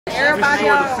Everybody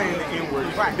else,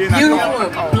 you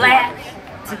look black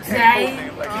today.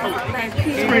 Black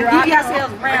people. Give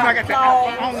yourselves round applause.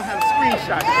 I don't know how to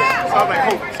screenshot it. So I was like,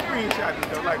 oh, screenshot it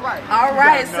though. Like, all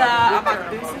right, so I'm about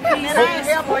to do some pieces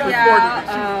for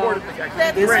y'all.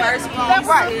 This first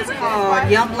piece is called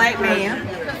Young Black Man.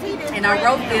 And I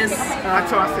wrote this a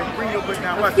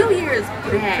few years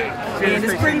back, and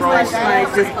it's pretty much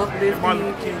like just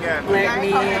uplifting black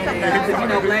men, and you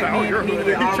know, black men in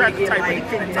media always get like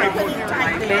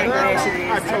backlash to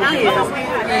this,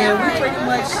 and we pretty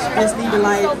much just need to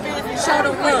like show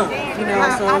them love, you know.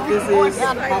 So this is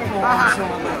my poem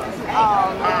showing love.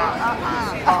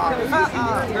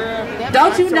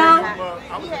 Don't you know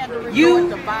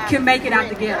you can make it out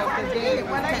the ghetto?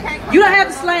 You don't have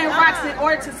to slang rocks in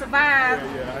order to survive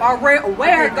or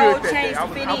wear gold chains to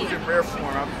fit in.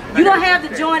 You don't have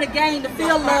to join a gang to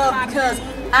feel love because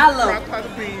I love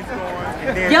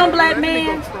it. Young black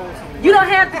man, you don't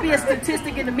have to be a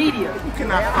statistic in the media.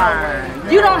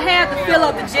 You don't have to fill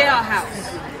up the jailhouse.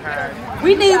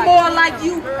 We need more like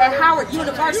you at Howard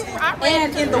University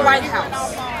and in the White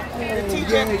House.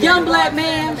 Young black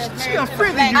man,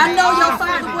 I know your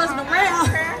father wasn't around,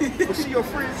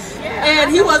 and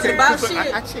he wasn't about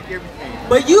shit,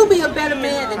 but you be a better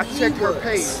man than he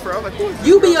was.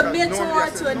 You be a mentor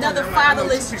to another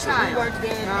fatherless child.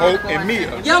 Hope and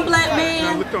Mia. Young black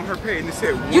man,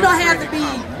 you don't have to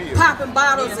be popping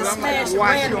bottles and smashing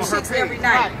random chicks every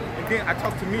night.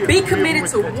 Be committed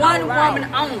to one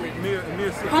woman only,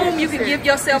 whom you can give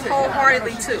yourself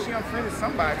wholeheartedly to.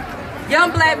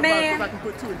 Young black man,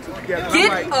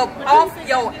 get up off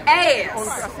your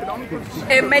ass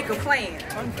and make a plan.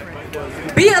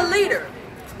 Be a leader,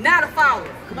 not a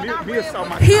follower.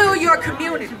 Heal your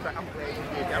community.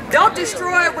 Don't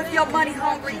destroy it with your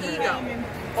money-hungry ego.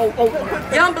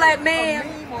 Young black man,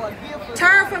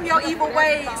 turn from your evil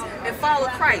ways and follow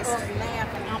Christ.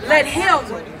 Let him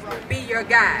be your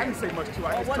guide.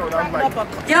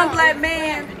 Young black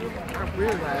man,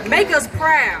 make us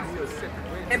proud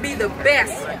and be the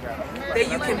best that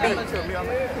you can be.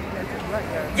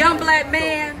 Young black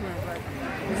man,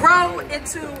 grow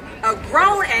into a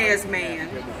grown-ass man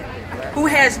who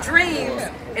has dreams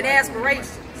and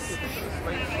aspirations.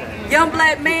 Young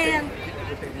black man,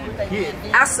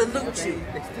 I salute you.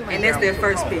 And that's their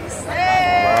first piece. All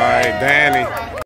right, Dani.